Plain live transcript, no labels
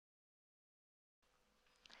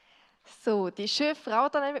So, die schöne Frau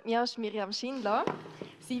da neben mir ist Miriam Schindler.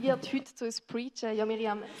 Sie wird heute zu uns preachen. Ja,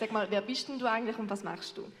 Miriam, sag mal, wer bist denn du eigentlich und was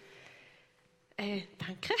machst du?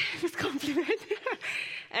 Danke für das Kompliment.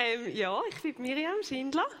 Ja, ich bin Miriam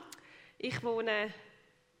Schindler. Ich wohne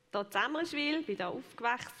hier in Semmerswil, bin hier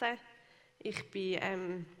aufgewachsen. Ich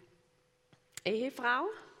bin Ehefrau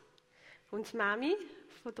und Mami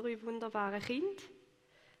von 3 wunderbaren Kindern.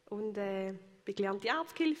 Und bin gelernte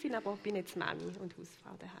Arztgehilfin, aber bin jetzt Mami und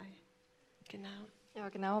Hausfrau daheim. Genau. Ja,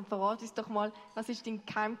 genau. Verrat uns doch mal, was ist dein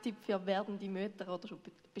Geheimtipp für werdende Mütter oder schon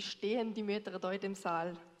bestehende Mütter hier in dem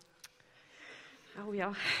Saal? Oh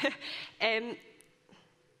ja.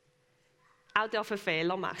 Auch dürfen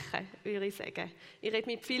Fehler machen, würde ich sagen. Ich rede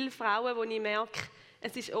mit vielen Frauen, wo ich merke,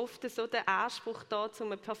 es ist oft so der Anspruch da,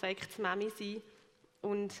 um ein perfektes Mami zu sein.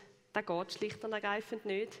 Und das geht schlicht und ergreifend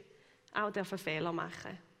nicht. Auch dürfen Fehler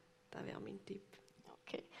machen. Das wäre mein Tipp.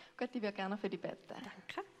 Okay, gut, ich würde gerne für dich beten.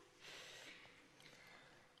 Danke.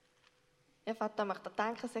 Ja, Vater, ich möchte dir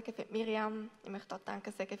Danke sagen für Miriam. Ich möchte auch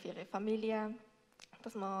Danke sagen für ihre Familie,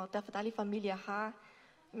 dass wir alle Familien haben.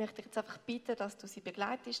 Ich möchte dich jetzt einfach bitten, dass du sie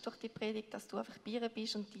begleitest durch die Predigt, dass du einfach bei ihr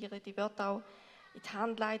bist und dir die Wörter auch in die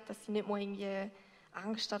Hand leitest, dass sie nicht mal irgendwie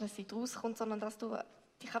Angst hat, dass sie draus kommt, sondern dass du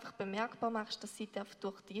dich einfach bemerkbar machst, dass sie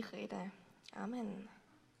durch dich reden. Amen.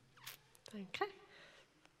 Danke.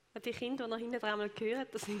 Die Kinder, die noch hinten dran mal hören,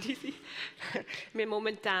 das sind unsere. Wir haben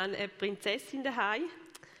momentan eine Prinzessin daheim,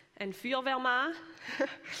 einen Feuerwehrmann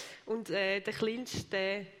und der Kleinste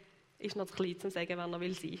der ist noch zu klein, um zu sagen, wann er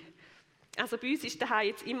will sein. Also bei uns ist daheim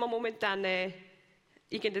jetzt immer momentan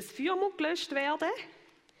irgendein Feuer muss gelöscht werden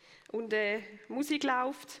und Musik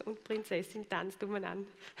läuft und die Prinzessin tanzt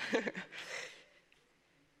umeinander.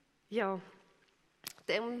 Ja,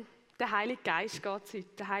 der Heilige Geist geht es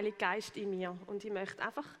heute, der Heilige Geist in mir. Und ich möchte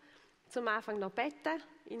einfach zum Anfang noch beten,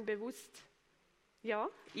 ihn bewusst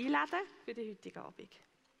einladen für den heutigen Abend.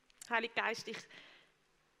 Heiliger Geist,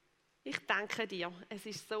 ich danke dir. Es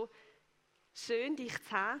ist so schön, dich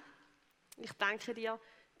zu haben. Ich danke dir,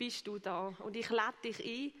 bist du da. Und ich lade dich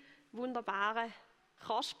ein, wunderbaren,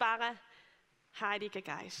 kostbaren Heiligen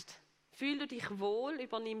Geist. Fühl du dich wohl,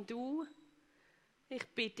 übernimm du. Ich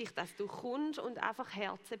bitte dich, dass du kommst und einfach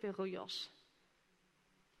Herzen berührst.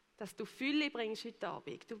 Dass du Fülle bringst heute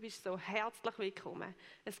Abend. Du bist so herzlich willkommen.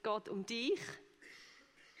 Es geht um dich.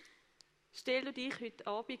 Stell du dich heute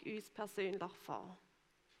Abend uns persönlich vor.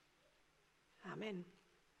 Amen.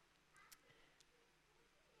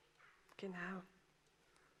 Genau.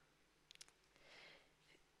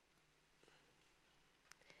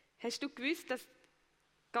 Hast du gewusst, dass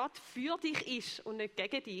Gott für dich ist und nicht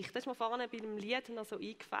gegen dich? Das ist mir vorhin bei dem Lied noch so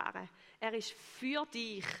eingefahren. Er ist für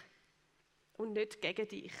dich und nicht gegen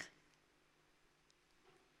dich.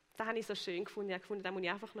 Das habe ich so schön gefunden. Ich habe gefunden, das muss ich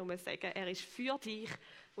einfach nur sagen. Er ist für dich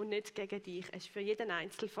und nicht gegen dich. Er ist für jeden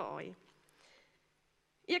Einzelnen von euch.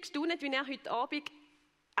 Ich habe gestaunt, wie er heute Abend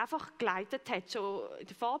einfach geleitet hat, schon in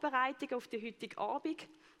der Vorbereitung auf den heutigen Abend.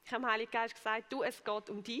 Ich habe dem Heiligen Geist gesagt, es geht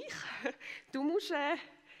um dich. Du musst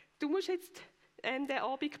jetzt den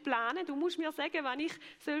Abend planen. Du musst mir sagen, wann ich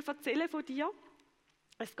erzählen von dir.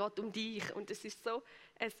 Es geht um dich. Und es ist so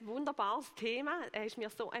ein wunderbares Thema. Er ist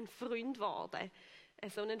mir so ein Freund geworden.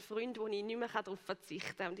 So ein Freund, wo ich nicht mehr darauf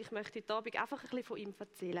verzichten kann. Und ich möchte heute Abend einfach ein bisschen von ihm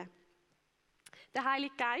erzählen. Der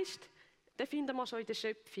Heilige Geist, den finden wir schon in der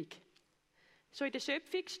Schöpfung. Schon in der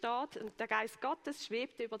Schöpfung steht, und der Geist Gottes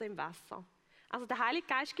schwebt über dem Wasser. Also der Heilige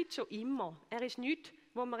Geist gibt es schon immer. Er ist nichts,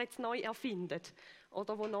 was man jetzt neu erfindet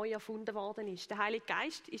oder wo neu erfunden worden ist. Der Heilige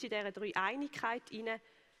Geist ist in dieser Dreieinigkeit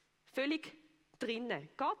völlig drinnen.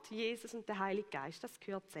 Gott, Jesus und der Heilige Geist, das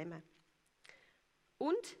gehört zusammen.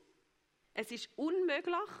 Und es ist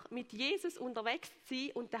unmöglich, mit Jesus unterwegs zu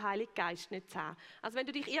sein und den Heiligen Geist nicht zu haben. Also wenn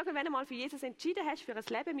du dich irgendwann einmal für Jesus entschieden hast, für ein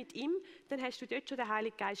Leben mit ihm, dann hast du dort schon den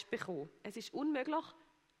Heiligen Geist bekommen. Es ist unmöglich,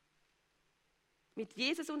 mit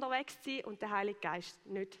Jesus unterwegs zu sein und den Heiligen Geist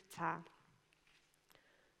nicht zu haben.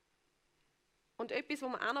 Und etwas,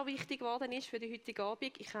 was mir auch noch wichtig geworden ist für den heutigen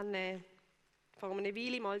Abend, ich habe vor einer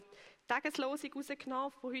Weile mal die Tageslosung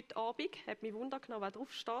rausgenommen von heute Abend, hat mich Wunder genommen, was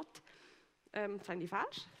drauf steht. Das habe ich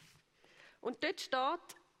falsch. Und dort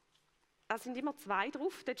steht, es sind immer 2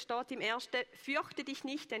 drauf, dort steht im ersten, fürchte dich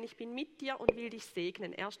nicht, denn ich bin mit dir und will dich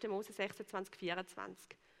segnen. 1. Mose 26,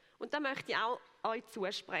 24. Und da möchte ich auch euch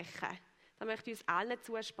zusprechen. Da möchte ich uns allen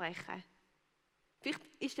zusprechen. Vielleicht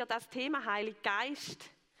ist ja das Thema Heiliger Geist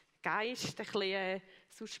ein bisschen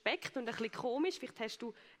suspekt und ein bisschen komisch. Vielleicht hast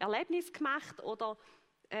du Erlebnis gemacht oder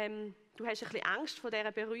du hast ein bisschen Angst vor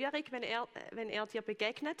dieser Berührung, wenn er dir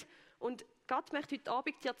begegnet. Und Gott möchte heute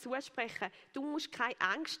Abend dir zusprechen, du musst keine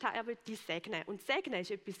Angst haben, er will dich segnen. Und segnen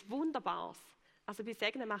ist etwas Wunderbares. Also bei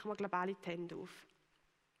Segnen machen wir, glaube ich, alle die Hände auf.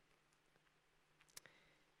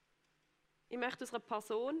 Ich möchte aus einer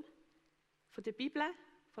Person von der Bibel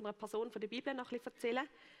noch ein bisschen erzählen.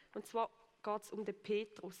 Und zwar geht es um den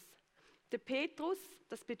Petrus. Der Petrus,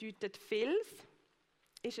 das bedeutet Fels,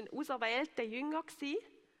 ist ein auserwählter Jünger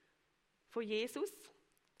von Jesus.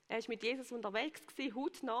 Er war mit Jesus unterwegs,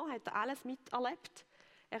 hautnah, hat er alles miterlebt.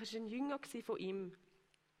 Er war ein Jünger von ihm.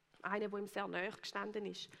 Einer, der ihm sehr nahe gestanden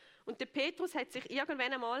ist. Und der Petrus hat sich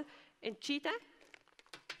irgendwann einmal entschieden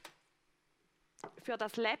für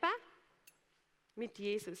das Leben mit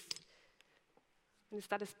Jesus. Wenn es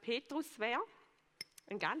da das Petrus wäre,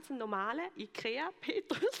 ein ganz normaler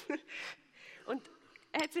Ikea-Petrus. Und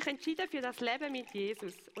er hat sich entschieden für das Leben mit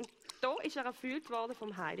Jesus. Und da ist er erfüllt worden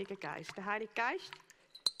vom Heiligen Geist. Der Heilige Geist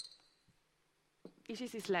ist in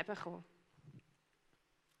sein Leben gekommen.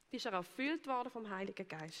 Ist er erfüllt worden vom Heiligen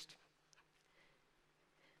Geist.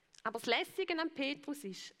 Aber das Lässige an Petrus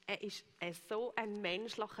ist, er ist so ein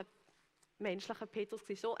menschlicher Petrus,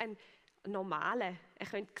 so ein normaler. Er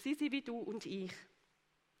könnte sein wie du und ich.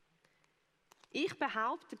 Ich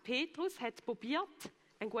behaupte, Petrus hat probiert,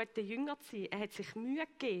 ein guter Jünger zu sein. Er hat sich Mühe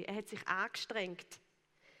gegeben, er hat sich angestrengt.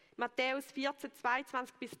 Matthäus 14,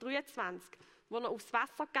 22 bis 23, wo er aufs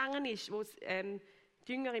Wasser gegangen ist, wo die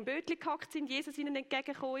Jünger im Bötli gehockt sind, Jesus ihnen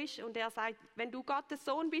entgegengekommen ist und er sagt, wenn du Gottes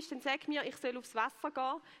Sohn bist, dann sag mir, ich soll aufs Wasser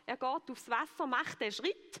gehen. Er geht aufs Wasser, macht den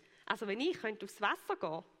Schritt. Also wenn ich könnte aufs Wasser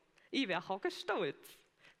gehen, ich wäre stolz.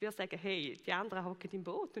 Ich würde sagen, hey, die anderen hocken im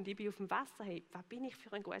Boot und ich bin auf dem Wasser. Hey, was bin ich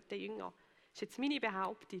für ein guter Jünger? Das ist jetzt meine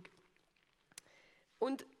Behauptung.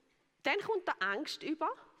 Und dann kommt der Angst über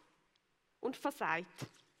und versagt.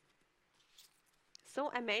 So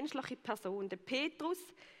eine menschliche Person, der Petrus,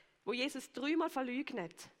 wo Jesus 3-mal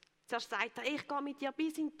verleugnet. Zuerst sagt er, ich gehe mit dir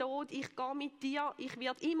bis in den Tod, ich gehe mit dir, ich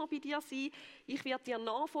werde immer bei dir sein, ich werde dir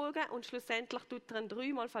nachfolgen. Und schlussendlich tut er ihn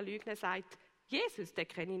 3-mal verleugnen, sagt, Jesus, den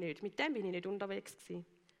kenne ich nicht, mit dem bin ich nicht unterwegs gewesen.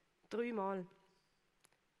 3-mal.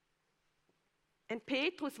 Ein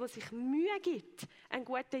Petrus, der sich Mühe gibt, ein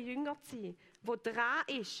guter Jünger zu sein, der dran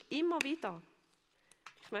ist, immer wieder.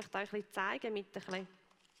 Ich möchte euch ein bisschen zeigen mit ein bisschen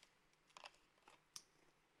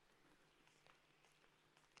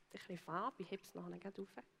Farbe, ich hebe es nachher gleich auf.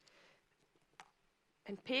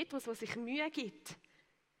 Ein Petrus, der sich Mühe gibt,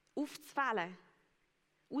 aufzufallen,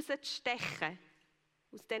 rauszustechen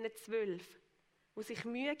aus diesen 12, der sich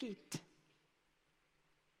Mühe gibt.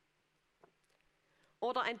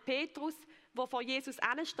 Oder ein Petrus, der vor Jesus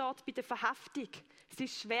ansteht bei der Verhaftung, sein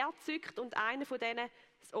Schwert zückt und einer von denen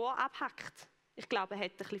das Ohr abhackt. Ich glaube, er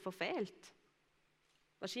hat ein bisschen verfehlt.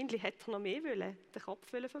 Wahrscheinlich hätte er noch mehr wollen, den Kopf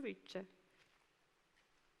verwischen.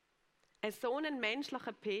 So ein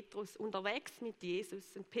menschlicher Petrus, unterwegs mit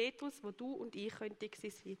Jesus. Ein Petrus, wo du und ich könnte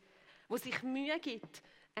sein, der sich Mühe gibt,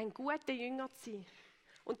 ein guter Jünger zu sein.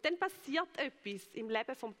 Und dann passiert etwas im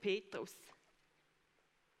Leben von Petrus.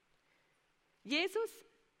 Jesus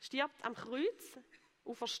stirbt am Kreuz,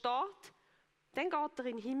 aufersteht, dann geht er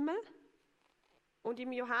in den Himmel. Und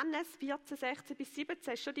im Johannes 14, 16 bis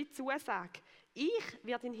 17 ist schon die Zusage, ich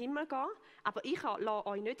werde in den Himmel gehen, aber ich lasse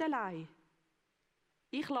euch nicht allein.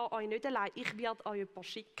 Ich lasse euch nicht allein, ich werde euch jemanden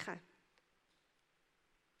schicken.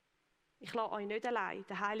 Ich lasse euch nicht allein,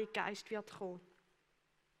 der Heilige Geist wird kommen.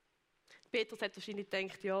 Petrus hat wahrscheinlich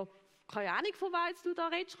gedacht, ja, keine Ahnung, von was du da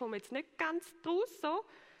redest, komm jetzt nicht ganz draus, so.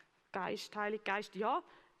 Geist, Heilige Geist, ja,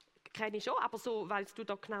 kenne ich schon, aber so, weil du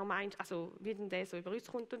da genau meinst, also wie denn der so über uns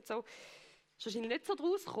kommt und so, ist wahrscheinlich nicht so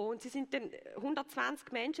draus gekommen. Und sie sind dann,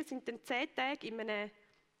 120 Menschen sind dann 10 Tage in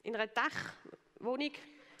einer Dachwohnung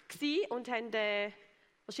gewesen und haben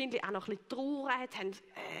wahrscheinlich auch noch ein bisschen traurig,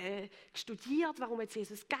 haben studiert, warum jetzt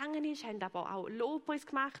Jesus gegangen ist, haben aber auch Lobpreis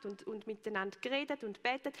gemacht und miteinander geredet und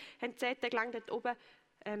betet, haben 10 Tage lang dort oben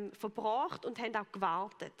verbracht und haben auch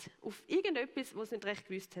gewartet auf irgendetwas, was sie nicht recht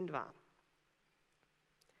gewusst haben, was.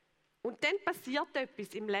 Und dann passiert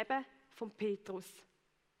etwas im Leben von Petrus.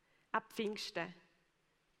 Ab Pfingsten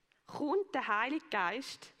kommt der Heilige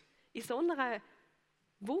Geist in so einer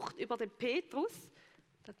Wucht über den Petrus,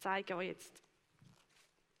 das zeige ich euch jetzt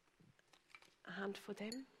anhand von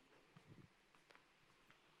dem.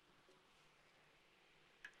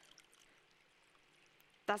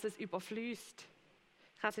 Dass es überfließt.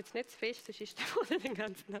 Ich habe es jetzt nicht zu fest, sonst ist der den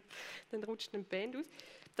ganzen, dann rutscht ein Band aus.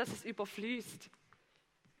 Dass es überfließt.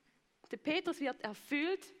 Der Petrus wird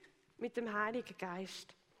erfüllt mit dem Heiligen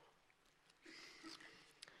Geist.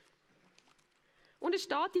 Und es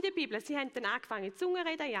steht in der Bibel, sie haben dann angefangen in Zungen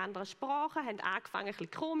reden, in anderen Sprachen, haben angefangen ein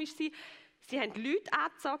bisschen komisch zu sein. Sie haben Leute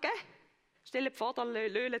angezogen, Stellt vor, da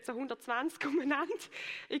löhlen so 120 umeinander.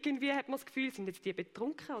 Irgendwie hat man das Gefühl, sind jetzt die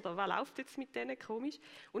betrunken oder was läuft jetzt mit denen, komisch.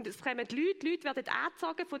 Und es kommen die Leute werden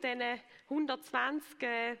angezogen von diesen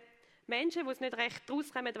 120 Menschen, die es nicht recht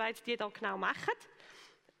rauskommen, was jetzt die da genau machen.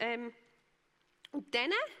 Und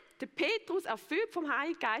dann, der Petrus, erfüllt vom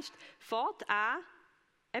Heiligen Geist, fährt an,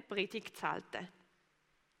 eine Predigt zu halten.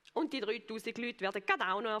 Und die 3000 Leute werden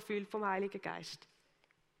gerade auch noch erfüllt vom Heiligen Geist.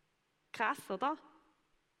 Krass, oder?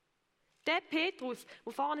 Der Petrus,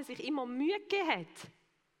 der vorne sich immer Mühe gegeben hat,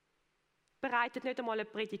 bereitet nicht einmal eine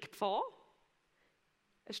Predigt vor.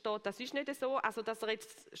 Es steht, das ist nicht so, also dass er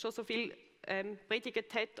jetzt schon so viel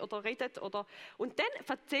predigt hat oder redet. Und dann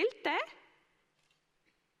erzählt er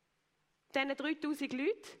diesen 3000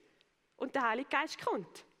 Leuten und der Heilige Geist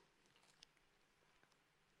kommt.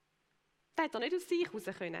 Da hätte er nicht aus sich raus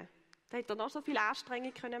können. Da hätte er noch so viel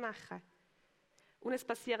Anstrengung machen können. Und es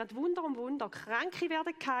passieren Wunder um Wunder. Kranke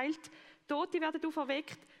werden geheilt, Tote werden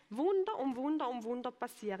auferweckt. Wunder um Wunder um Wunder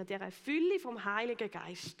passieren. Die Fülle vom Heiligen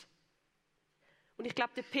Geist. Und ich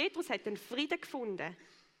glaube, der Petrus hat einen Frieden gefunden.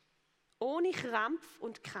 Ohne Krampf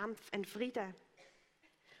und Kampf, einen Frieden.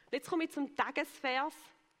 Und jetzt komme ich zum Tagesvers,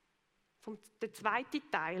 der zweite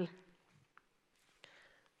Teil.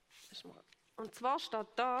 Und zwar steht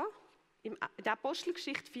da, in der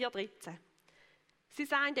Apostelgeschichte 4,13. Sie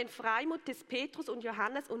sahen den Freimut des Petrus und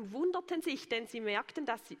Johannes und wunderten sich, denn sie merkten,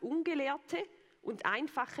 dass sie ungelehrte und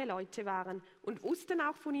einfache Leute waren und wussten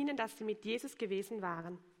auch von ihnen, dass sie mit Jesus gewesen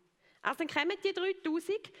waren. Also dann kommen die 3000,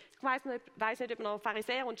 ich weiss nicht, ob noch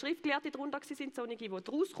Pharisäer und Schriftgelehrte darunter waren, solche, die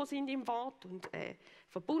rausgekommen sind im Wort und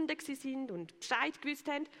verbunden sind und Bescheid gewusst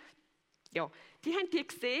haben. Ja, die haben die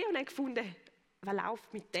gesehen und haben gefunden, was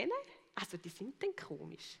läuft mit denen? Also die sind dann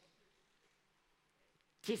komisch.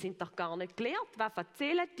 Die sind doch gar nicht gelehrt. Was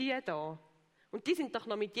erzählen die da? Und die sind doch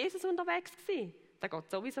noch mit Jesus unterwegs gewesen. Das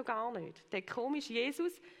geht sowieso gar nicht. Der komische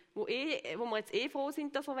Jesus, wo wir jetzt froh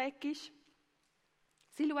sind, dass er weg ist.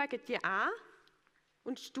 Sie schauen die an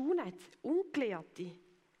und staunen. Ungelehrte.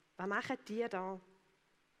 Was machen die da?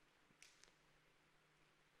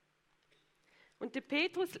 Und der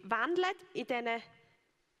Petrus wandelt in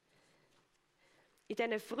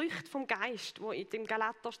diesen Früchten vom Geist, wo in dem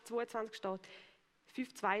Galater 22 steht,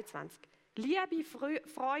 5,22. Liebe,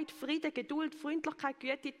 Freude, Friede, Geduld, Freundlichkeit,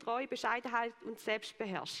 Güte, Treue, Bescheidenheit und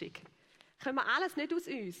Selbstbeherrschung. Können wir alles nicht aus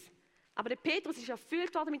uns. Aber der Petrus ist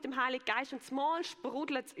erfüllt worden mit dem Heiligen Geist und zumal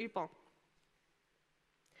sprudelt es über. Und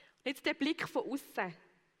jetzt der Blick von außen.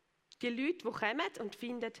 Die Leute, die kommen und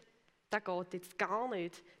finden, das geht jetzt gar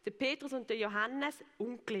nicht. Der Petrus und der Johannes,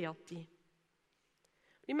 Ungelehrte. Und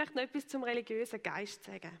ich möchte noch etwas zum religiösen Geist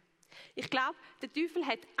sagen. Ich glaube, der Teufel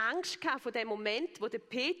hat Angst gehabt vor dem Moment, wo der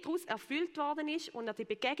Petrus erfüllt worden ist und er die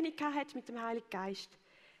Begegnung hat mit dem Heiligen Geist.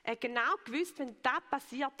 Er hat genau gewusst, wenn das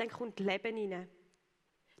passiert, dann kommt Leben rein.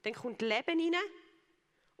 Dann kommt Leben rein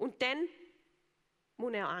und dann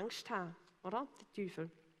muss er Angst haben, oder? Der Teufel.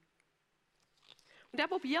 Und er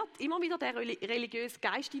probiert immer wieder den religiösen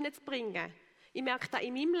Geist hineinzubringen. Ich merke das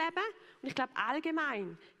in meinem Leben und ich glaube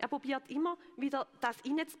allgemein. Er probiert immer wieder das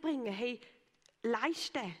hineinzubringen. Hey,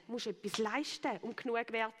 leisten, musst etwas leisten, um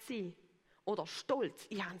genug wert zu sein. Oder Stolz,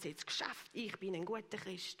 ich habe es jetzt geschafft, ich bin ein guter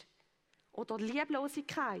Christ. Oder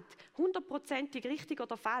Lieblosigkeit, 100%ig richtig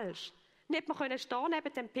oder falsch. Nicht mehr können stehen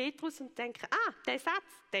neben dem Petrus und denken, der Satz,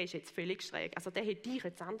 der ist jetzt völlig schräg. Also der hätte ich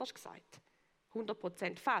jetzt anders gesagt.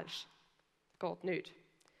 100% falsch. Geht nicht.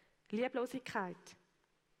 Lieblosigkeit.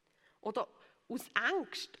 Oder aus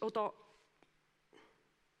Angst Opfer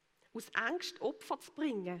zu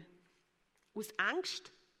bringen. Aus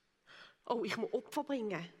Angst, ich muss Opfer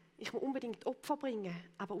bringen. Ich muss unbedingt Opfer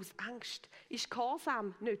bringen. Aber aus Angst. Ist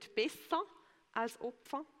Gehorsam nicht besser als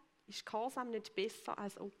Opfer? Ist Gehorsam nicht besser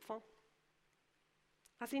als Opfer?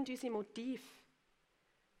 Was sind unsere Motive?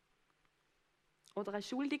 Oder ein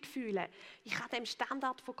schuldig fühlen. Ich kann dem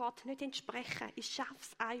Standard von Gott nicht entsprechen. Ich schaffe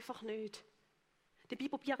es einfach nicht. Dabei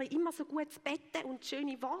probiere ich immer so gut zu beten und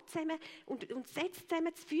schöne Worte zusammen und Sätze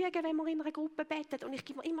zusammen zu fügen, wenn wir in einer Gruppe beten. Und ich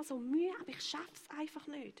gebe mir immer so Mühe, aber ich schaffe es einfach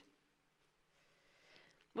nicht.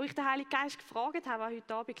 Wo ich den Heiligen Geist gefragt habe, was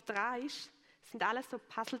heute Abend dran ist, sind alles so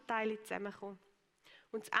Puzzleteile zusammengekommen.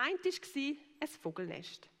 Und das eine war ein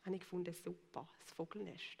Vogelnest. Da habe ich gefunden, super, ein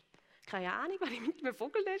Vogelnest. Keine Ahnung, was ich mit einem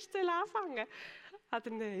Vogelnest anfangen soll. Habe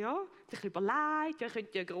dann sich überlegt, ich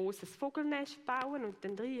könnte ein grosses Vogelnest bauen und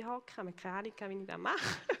dann reinhocken. Ich habe keine Ahnung, wie ich das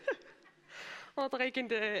mache. Oder haben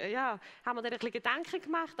wir dann ein bisschen Gedanken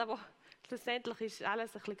gemacht, aber schlussendlich ist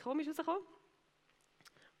alles ein bisschen komisch rausgekommen.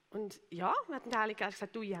 Und ja, mir hat der Heilige Geist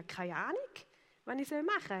gesagt, ich habe keine Ahnung, was ich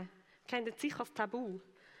machen soll. Kennt sicher das Tabu.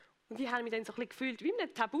 Und ich habe mich dann so ein bisschen gefühlt wie in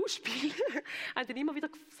einem Tabuspiel. Haben dann immer wieder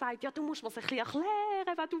gesagt, ja, du musst mir ein bisschen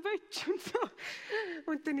erklären, was du willst und so.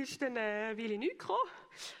 Und dann ist dann Willi nichts gekommen.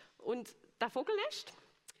 Und das Vogelnest.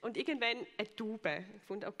 Und irgendwann eine Taube. Ich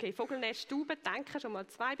fand, okay, Vogelnest, Taube, denke schon mal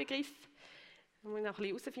 2 Begriffe. Da muss ich noch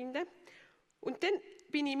ein bisschen herausfinden. Und dann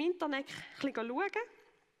bin ich im Internet ein bisschen schauen.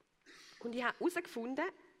 Und ich habe herausgefunden,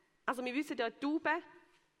 also wir wissen ja, eine Taube,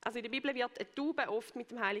 also in der Bibel wird eine Taube oft mit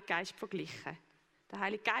dem Heiligen Geist verglichen. Der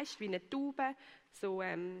Heilige Geist wie eine Taube, so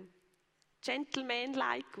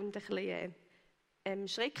Gentleman-like und ein bisschen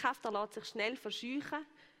schreckhaft, er lässt sich schnell verscheuchen.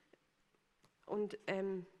 Und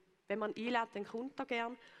wenn man ihn einlädt, dann kommt er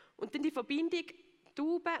gern. Und dann die Verbindung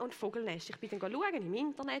Taube und Vogelnest. Ich bin dann schauen im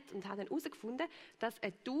Internet und habe dann herausgefunden, dass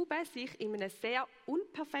eine Taube sich in einem sehr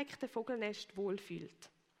unperfekten Vogelnest wohlfühlt.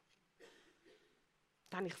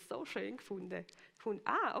 Das habe ich so schön gefunden. Ich fand,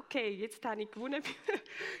 okay, jetzt habe ich gewonnen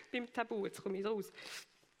beim Tabu, jetzt komme ich raus.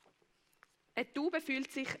 Eine Taube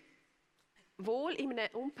fühlt sich wohl in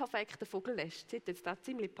einem unperfekten Vogelnest. Sie hat jetzt das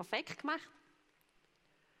ziemlich perfekt gemacht.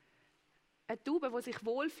 Eine Taube, die sich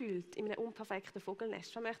wohlfühlt in einem unperfekten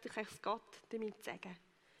Vogelnest. Was möchte ich euch Gott damit sagen?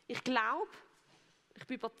 Ich glaube, ich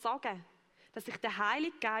bin überzeugt, dass sich der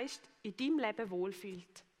Heilige Geist in deinem Leben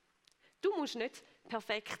wohlfühlt. Du musst nicht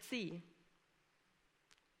perfekt sein.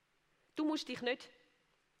 Du musst dich nicht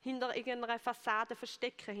hinter irgendeiner Fassade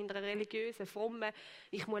verstecken, hinter einer religiösen, frommen,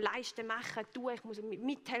 ich muss Leisten machen, tun, ich muss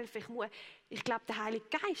mithelfen, ich glaube, der Heilige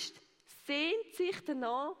Geist sehnt sich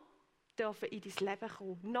danach, dürfen in dein Leben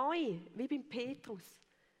kommen. Neu, wie beim Petrus.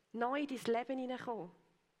 Neu in dein Leben hineinkommen.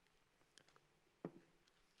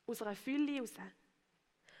 Aus einer Fülle raus.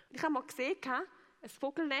 Und ich habe mal gesehen, ein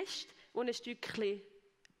Vogelnest, wo ein Stückchen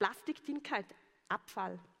Plastik drin hatte,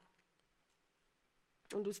 Abfall.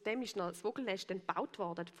 Und aus dem ist noch das Vogelnest gebaut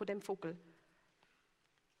worden, von dem Vogel.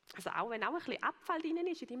 Also auch wenn auch ein bisschen Abfall drin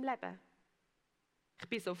ist in deinem Leben. Ich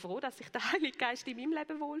bin so froh, dass sich der Heilige Geist in meinem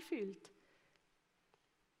Leben wohlfühlt.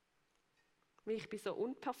 Weil ich bin so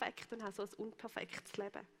unperfekt und habe so ein unperfektes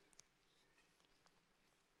Leben.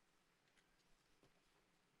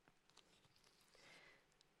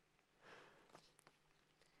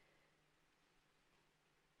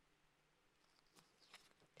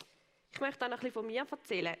 Ich möchte auch noch ein bisschen von mir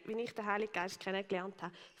erzählen, wie ich den Heiligen Geist kennengelernt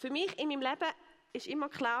habe. Für mich in meinem Leben war immer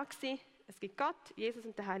klar, es gibt Gott, Jesus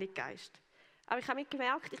und den Heiligen Geist. Aber ich habe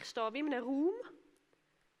gemerkt, ich stehe wie in einem Raum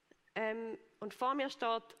und vor mir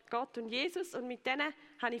steht Gott und Jesus und mit denen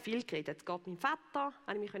habe ich viel geredet. Gott, mein Vater,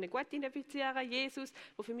 habe ich mich gut identifizieren, Jesus,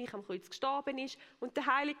 der für mich am Kreuz gestorben ist, und der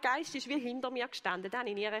Heilige Geist ist wie hinter mir gestanden, den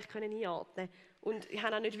konnte ich nie recht einordnen. Und ich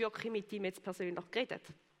habe auch nicht wirklich mit ihm jetzt persönlich geredet.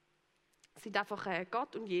 Es sind einfach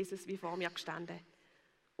Gott und Jesus wie vor mir gestanden.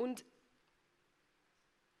 Und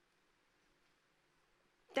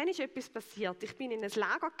dann ist etwas passiert. Ich bin in ein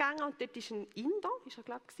Lager gegangen und dort ist ein Inder, ist er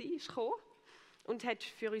glaube ich, ist gekommen und hat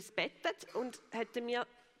für uns gebetet und hat mir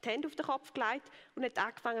die Hände auf den Kopf gelegt und hat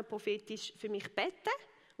angefangen, prophetisch für mich zu beten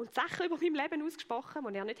und Sachen über mein Leben ausgesprochen,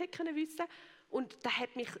 die er nicht hätte wissen können. Und das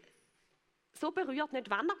hat mich so berührt, nicht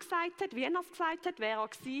wann er gesagt hat, wie er es gesagt hat, wer er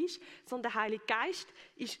war, sondern der Heilige Geist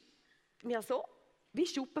ist mir so wie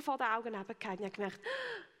Schuppen vor den Augen runtergefallen. Ich habe gemerkt,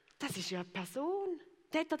 das ist ja eine Person.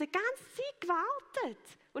 Der hat die ganze Zeit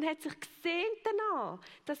gewartet und hat sich gesehnt danach,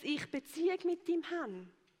 dass ich Beziehung mit ihm habe.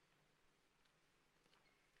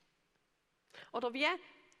 Oder wie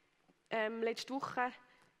letzte Woche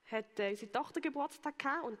hat unsere Tochter Geburtstag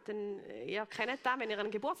gehabt und dann, ihr kennt das, wenn ihr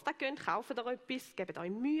einen Geburtstag geht, kauft ihr etwas, gebt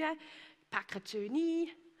euch Mühe, packt schön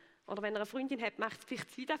ein. Oder wenn ihr eine Freundin habt, macht es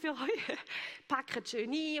vielleicht Zeit für euch. Packt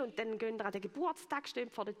schön ein und dann geht ihr an den Geburtstag,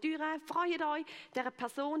 steht vor der Tür, freut euch, dieser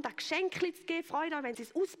Person das Geschenk zu geben, freut euch, wenn sie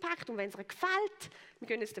es auspackt und wenn es ihr gefällt. Wir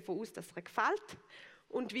gehen jetzt davon aus, dass es ihr gefällt.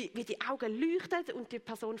 Und wie die Augen leuchten und die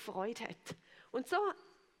Person Freude hat. Und so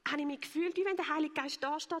habe ich mich gefühlt, wie wenn der Heilige Geist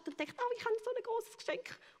da steht und denkt, ich habe so ein grosses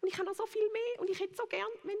Geschenk und ich habe noch so viel mehr und ich hätte so gern,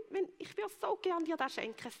 ich würde so gern dir das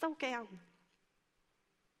schenken, so gern.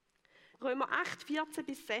 Römer 8, 14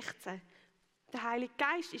 bis 16. Der Heilige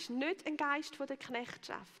Geist ist nicht ein Geist von der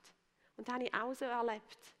Knechtschaft. Und das habe ich auch so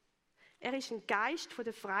erlebt. Er ist ein Geist von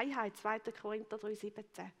der Freiheit, 2. Korinther 3,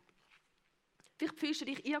 17. Vielleicht fühlst du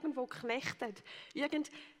dich irgendwo geknechtet.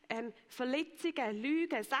 Verletzungen,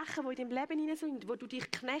 Lügen, Sachen, die in deinem Leben hinein sind, wo du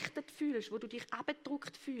dich geknechtet fühlst, wo du dich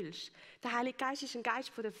abgedrückt fühlst. Der Heilige Geist ist ein Geist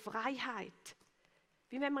von der Freiheit.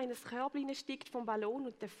 Wie wenn man in ein Körbchen steigt vom Ballon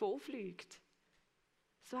und davon fliegt.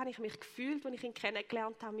 So habe ich mich gefühlt, als ich ihn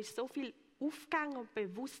kennengelernt habe. Mir ist so viel aufgegangen und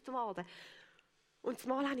bewusst geworden. Und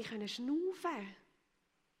zumal konnte ich schnaufen.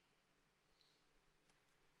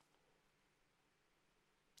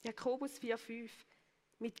 Jakobus 4,5.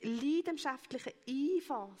 Mit leidenschaftlichem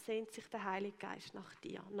Eifer sehnt sich der Heilige Geist nach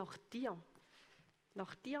dir, nach dir.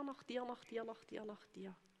 Nach dir, nach dir, nach dir, nach dir, nach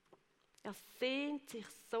dir. Er sehnt sich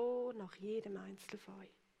so nach jedem Einzelnen von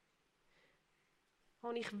euch.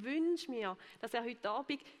 Und ich wünsche mir, dass er heute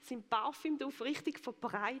Abend sein Parfümduft richtig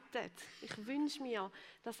verbreitet. Ich wünsche mir,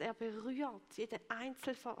 dass er berührt, jeden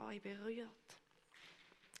Einzelnen von euch berührt.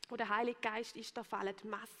 Wo der Heilige Geist ist, da fallen die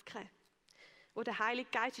Masken. Wo der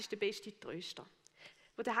Heilige Geist ist, der beste Tröster.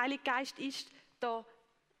 Wo der Heilige Geist ist, da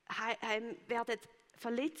werden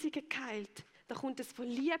Verletzungen geheilt. Da kommt das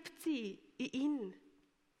Verliebtsein in ihn.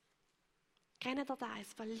 Kennt ihr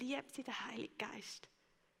das? Verliebt in den Heiligen Geist.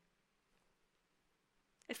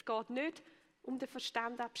 Es geht nicht um den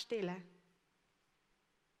Verstand abstellen.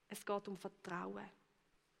 Es geht um Vertrauen.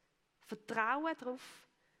 Vertrauen darauf,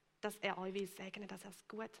 dass er euch will segnen, dass er es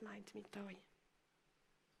gut meint mit euch.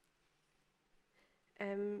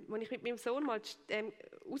 Als ich mit meinem Sohn mal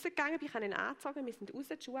rausgegangen bin, ich habe ihn angezogen, wir sind raus,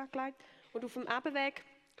 die Schuhe angelegt und auf dem Abendweg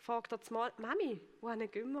fragt er mal, Mami, wohin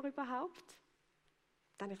gehen wir überhaupt?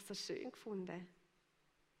 Das habe ich so schön gefunden.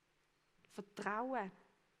 Vertrauen.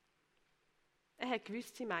 Er hat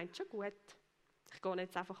gewusst, sie meint schon gut. Ich gehe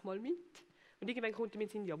jetzt einfach mal mit. Und irgendwann kommt er mit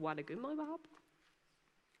Sinn, ja, wohin gehen wir überhaupt?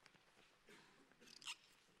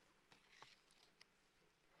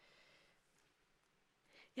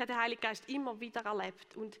 Ich habe den Heiligen Geist immer wieder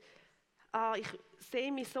erlebt und ich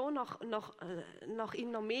sehe mich so nach ihn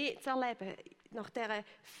noch mehr zu erleben, nach dieser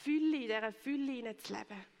Fülle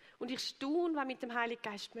hineinzuleben. Und ich staune, was mit dem Heiligen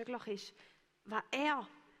Geist möglich ist, was er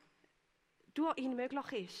durch ihn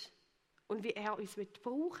möglich ist und wie er uns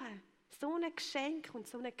brauchen will. So ein Geschenk und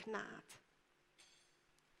so eine Gnade.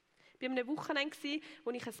 Ich war an einem Wochenende,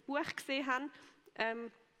 wo ich ein Buch gesehen habe,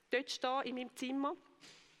 dort stehen in meinem Zimmer,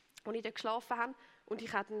 wo ich dort geschlafen habe. Und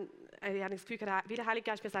ich hatte das Gefühl, wie der Heilige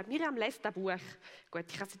Geist mir sagt, Miriam, lese das Buch. Gut,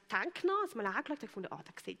 ich habe es in die Hand genommen, es mal angeschaut und gefunden,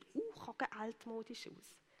 das sieht altmodisch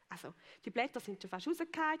aus. Also, die Blätter sind schon fast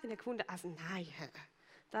rausgefallen und ich habe gefunden, also nein,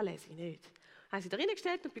 das lese ich nicht. Dann habe ich sie da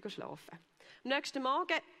reingestellt und bin geschlafen. Am nächsten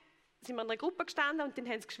Morgen sind wir in einer Gruppe gestanden und dann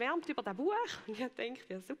haben sie geschwärmt über das Buch. Und ich dachte,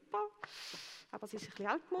 ja super, aber es ist ein bisschen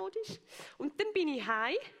altmodisch. Und dann bin ich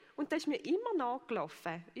heim und das ist mir immer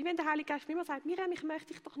nachgelaufen. Wie wenn der Heilige Geist mir immer sagt, Miriam, ich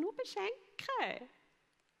möchte dich doch nur beschenken.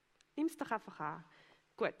 Nimm es doch einfach an.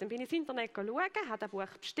 Gut, dann bin ich ins Internet schauen, habe das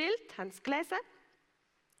Buch bestellt, habe es gelesen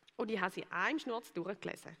und ich habe sie in einem Schnurz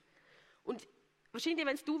durchgelesen. Und wahrscheinlich,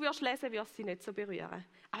 wenn es du lesen würdest, würde es sie nicht so berühren.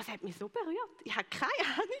 Aber es hat mich so berührt. Ich habe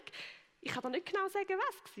keine Ahnung. Ich kann dir nicht genau sagen,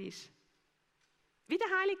 was es war. Wie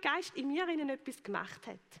der Heilige Geist in mir etwas gemacht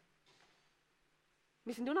hat.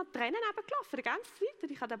 Wir sind nur noch Tränen runtergelaufen, die ganze Zeit.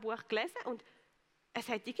 Und ich habe das Buch gelesen und es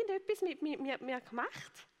hat irgendetwas mit mir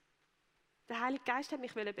gemacht. Der Heilige Geist hat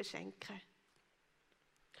mich beschenken.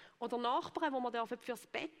 Oder Nachbarn, die wir fürs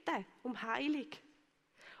Betten, um Heilung.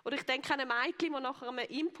 Oder ich denke an ein Mädchen, das nach einem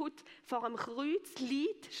Input vor einem Kreuz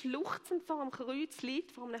liegt, schluchzend vor einem Kreuz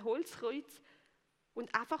liegt, vor einem Holzkreuz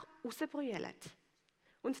und einfach rausbrüllt.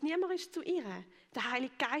 Und niemand ist zu ihr. Der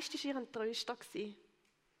Heilige Geist war ihr Tröster.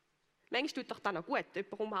 Manchmal tut doch das noch gut,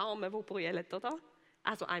 jemanden umarmen, der brüllt, oder?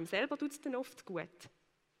 Also einem selber tut es dann oft gut.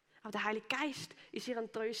 Aber der Heilige Geist war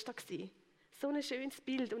ihr Tröster. So ein schönes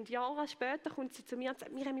Bild. Und Jahre später kommt sie zu mir und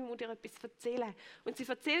sagt, Miriam, ich muss dir etwas erzählen. Und sie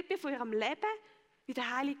erzählt mir von ihrem Leben, wie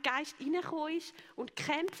der Heilige Geist reingekommen ist und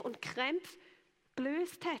Kämpfe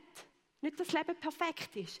gelöst hat. Nicht, dass das Leben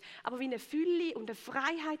perfekt ist, aber wie eine Fülle und eine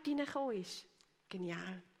Freiheit reingekommen ist.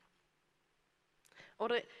 Genial.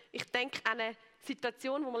 Oder ich denke an eine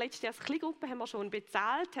Situation, wo wir letztes Jahr als Kleingruppe haben wir schon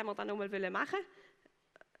bezahlt, haben wir dann nochmal machen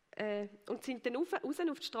und sind dann raus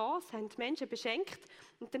auf die Straße, haben die Menschen beschenkt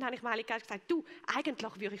und dann habe ich dem Heiligen Geist gesagt, du,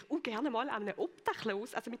 eigentlich würde ich auch gerne mal an einem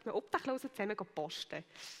Obdachlosen, also mit einem Obdachlosen zusammen posten,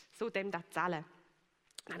 so dem das zahlen.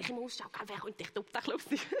 Dann habe ich immer ausgeschaut, wer könnte echt obdachlos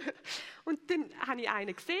sein? Und dann habe ich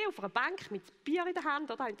einen gesehen auf einer Bank mit Bier in der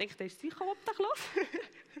Hand, oder? Ich dachte, der ist sicher obdachlos.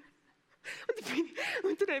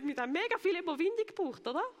 Und dann hat mir dann mega viel Überwindung gebraucht,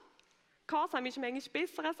 oder? Gehorsam ist manchmal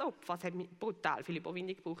besser als Opfer. Es hat mir brutal viel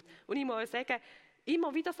Überwindung gebraucht. Und ich muss sagen,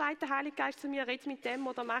 immer wieder sagt der Heilige Geist zu mir, red mit dem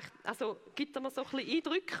oder gibt er mir so ein bisschen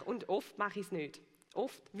Eindrücke und oft mache ich es nicht.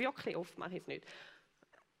 Wirklich oft mache ich es nicht.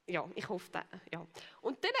 Ja, ich hoffe das, ja.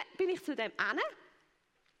 Und dann bin ich zu dem hin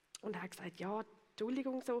und habe gesagt, ja,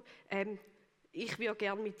 Entschuldigung, ich würde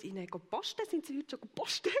gerne mit Ihnen posten. Sind Sie heute schon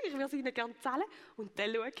posten? Ich würde Ihnen gerne zahlen. Und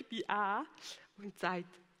dann schaue ich mich an und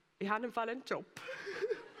sagt, ich habe im Fall einen Job.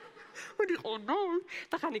 Und ich, oh nein,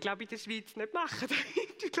 das kann ich, glaube ich, in der Schweiz nicht machen.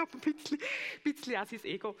 Ich glaube, ein bisschen an sein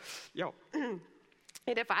Ego. Ja.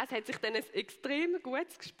 Jedenfalls hat sich dann ein extrem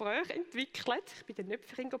gutes Gespräch entwickelt. Ich bin dann nicht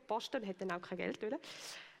für ihn gepostet und hätte dann auch kein Geld wollen.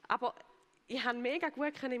 Aber ich habe mega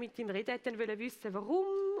gut mit ihm reden, dann wollte wissen, warum.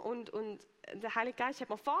 Und der Heilige Geist hat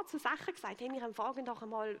mir vorher zu Sachen gesagt, hey, wir fragen doch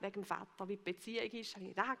einmal wegen dem Vater, wie die Beziehung ist, habe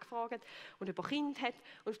ich ihn gefragt und ob er Kind hat.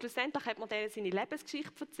 Und schlussendlich hat mir der seine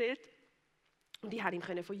Lebensgeschichte erzählt. Und ich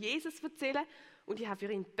konnte ihm von Jesus erzählen. Und ich habe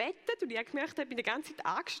für ihn gebetet. Und ich habe gemerkt, ich bin die ganze Zeit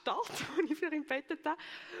angestarrt, als ich für ihn gebetet habe.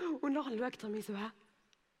 Und dann schaut er mich so an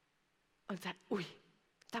und sagt, ui,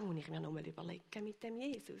 da muss ich mir noch mal überlegen mit dem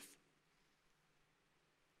Jesus.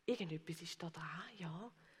 Irgendetwas ist da dran,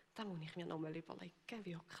 ja. Da muss ich mir noch mal überlegen,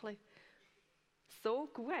 wirklich. So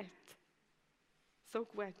gut. So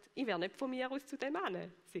gut. Ich wäre nicht von mir aus zu dem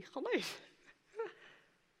hin. Sicher nicht.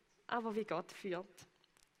 Aber wie Gott führt.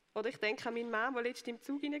 Oder ich denke an meinen Mann, der letztens im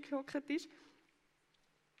Zug hineingehockt ist.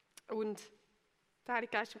 Und der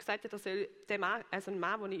Heilige Geist hat gesagt, er soll den Mann, also einen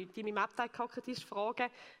Mann, der in meinem Abteil gehockt ist, fragen,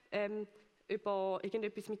 über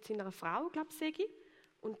irgendetwas mit seiner Frau, glaube ich.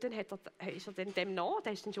 Und dann ist er dann dem nach,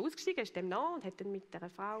 der ist dann schon ausgestiegen, ist dem nach und hat dann mit dieser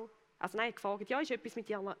Frau, also nein, gefragt, ja, ist etwas mit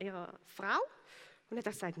ihrer Frau? Und dann hat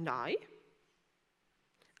er gesagt, nein.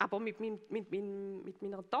 Aber mit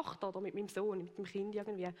meiner Tochter oder mit meinem Sohn, mit dem Kind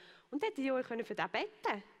irgendwie. Und dann hätte ich ja für den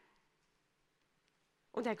beten.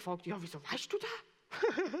 Und er hat gefragt, ja, wieso weißt du das?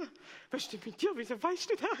 Was ist denn mit dir, wieso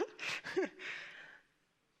weißt du das?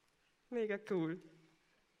 Mega cool.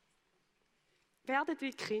 Werdet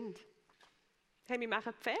wie Kind. Hey, wir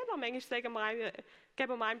machen Fehler. Manchmal geben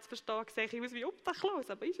wir einem zu verstehen, sehe ich aus wie obdachlos,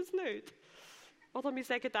 aber ist es nicht. Oder wir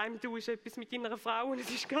sagen einem, du hast etwas mit deiner Frau und es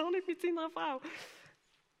ist gar nicht mit seiner Frau.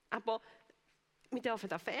 Aber wir dürfen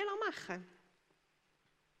da Fehler machen.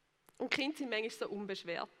 Und Kinder sind manchmal so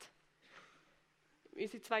unbeschwert.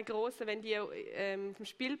 Unsere zwei Grossen, wenn die auf dem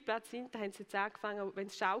Spielplatz sind, dann haben sie jetzt angefangen, wenn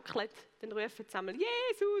es schaukelt, dann rufen sie einmal,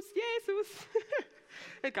 Jesus, Jesus.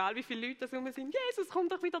 Egal wie viele Leute da rum sind, Jesus, komm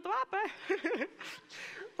doch wieder da oben.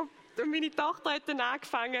 Und meine Tochter hat dann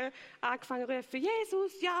angefangen zu rufen,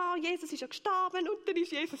 Jesus, ja, Jesus ist ja gestorben und dann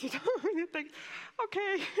ist Jesus wieder. Und ich denke,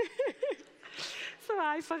 okay, so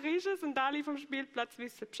einfach ist es und alle vom Spielplatz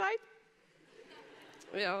wissen Bescheid.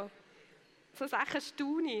 Ja, so Sachen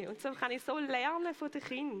staune ich und so kann ich so lernen von den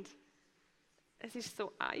Kindern. Es ist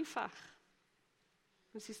so einfach.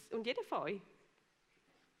 Und jeder von euch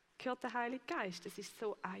gehört der Heilige Geist. Es ist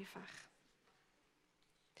so einfach.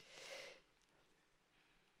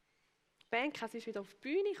 Die Bandkasse ist wieder auf die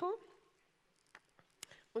Bühne gekommen.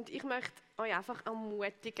 Und ich möchte euch einfach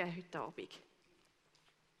ermutigen heute Abend.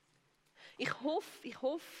 Ich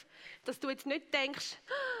hoffe, dass du jetzt nicht denkst,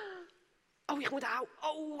 oh, ich muss auch,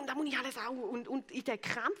 oh, und dann muss ich alles auch. Und in den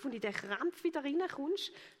Krampf wieder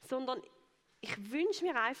reinkommst, sondern ich wünsche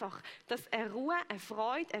mir einfach, dass eine Ruhe, eine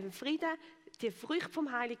Freude, ein Frieden, die Früchte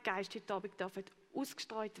vom Heiligen Geist heute Abend dürfen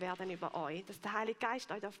ausgestreut werden über euch. Dass der Heilige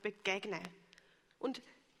Geist euch begegnen darf. Und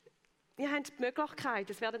ihr habt die Möglichkeit,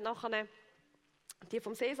 es werden nachher die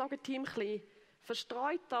vom Seelsorgeteam ein bisschen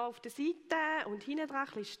verstreut da auf der Seite und hinten dran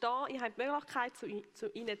ein bisschen stehen. Ihr habt die Möglichkeit, zu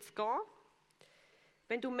ihnen zu gehen.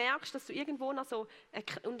 Wenn du merkst, dass du irgendwo noch so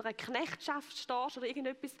unter einer Knechtschaft stehst oder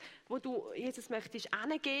irgendetwas, wo du Jesus möchtest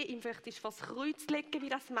hingeben, ihm möchtest vor das Kreuz legen, wie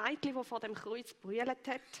das Mädchen, das vor dem Kreuz brüllt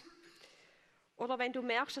hat. Oder wenn du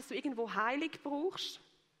merkst, dass du irgendwo Heilung brauchst.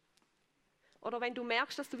 Oder wenn du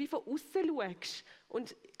merkst, dass du wie von außen schaust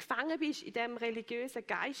und gefangen bist in dem religiösen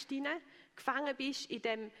Geist hinein, gefangen bist in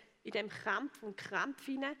dem Krampf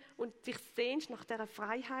hinein und dich sehnst nach dieser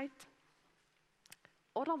Freiheit.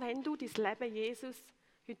 Oder wenn du dein Leben Jesus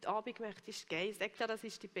heute Abend möchtest geben, sag dir, das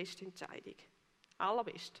ist die beste Entscheidung.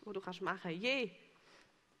 Allerbeste, die du kannst machen, je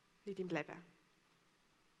in deinem Leben.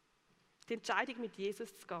 Die Entscheidung, mit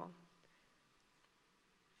Jesus zu gehen.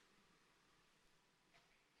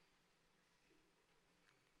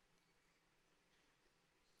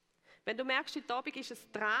 Wenn du merkst, heute Abend ist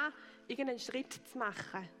es dran, irgendeinen Schritt zu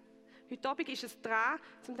machen. Heute Abend ist es dran,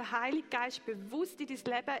 um den Heiligen Geist bewusst in dein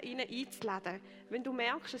Leben einzuladen. Wenn du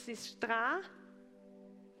merkst, es ist dran,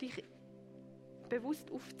 dich bewusst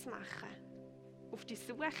aufzumachen. Auf die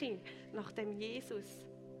Suche nach dem Jesus.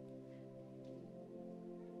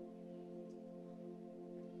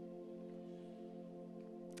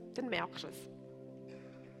 Dann merkst du es.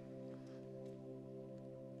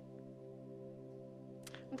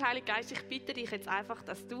 Und Heiliger Geist, ich bitte dich jetzt einfach,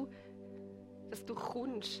 dass du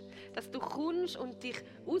kommst und dich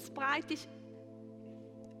ausbreitest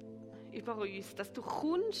über uns, dass du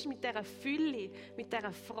kommst mit dieser Fülle, mit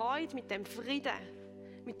dieser Freude, mit dem Frieden,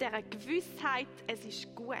 mit dieser Gewissheit, es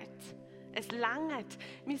ist gut, es langt,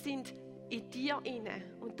 wir sind in dir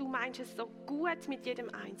inne und du meinst es so gut mit jedem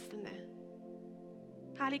Einzelnen.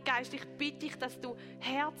 Heiliger Geist, ich bitte dich, dass du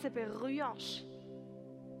Herzen berührst,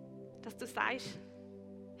 dass du sagst,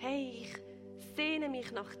 hey, ich sehne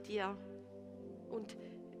mich nach dir. Und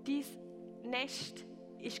dein Nest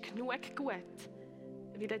ist genug gut,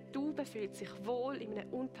 weil eine Taube fühlt sich wohl in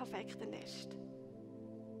einem unperfekten Nest.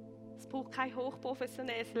 Es braucht kein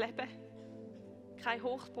hochprofessionelles Leben, kein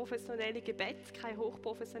hochprofessionelles Gebet, kein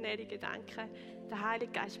hochprofessionelle Gedanken. Der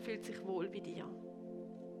Heilige Geist fühlt sich wohl bei dir.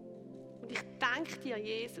 Und ich danke dir,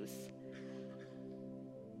 Jesus,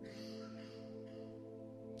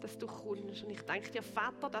 dass du kommst. Und ich danke dir,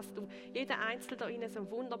 Vater, dass du jeden Einzelnen da innen so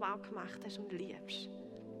wunderbar gemacht hast und liebst.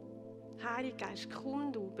 Heiliger Geist,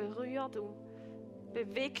 komm du, berühr du,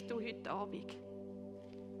 beweg du heute Abend.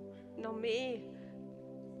 Noch mehr.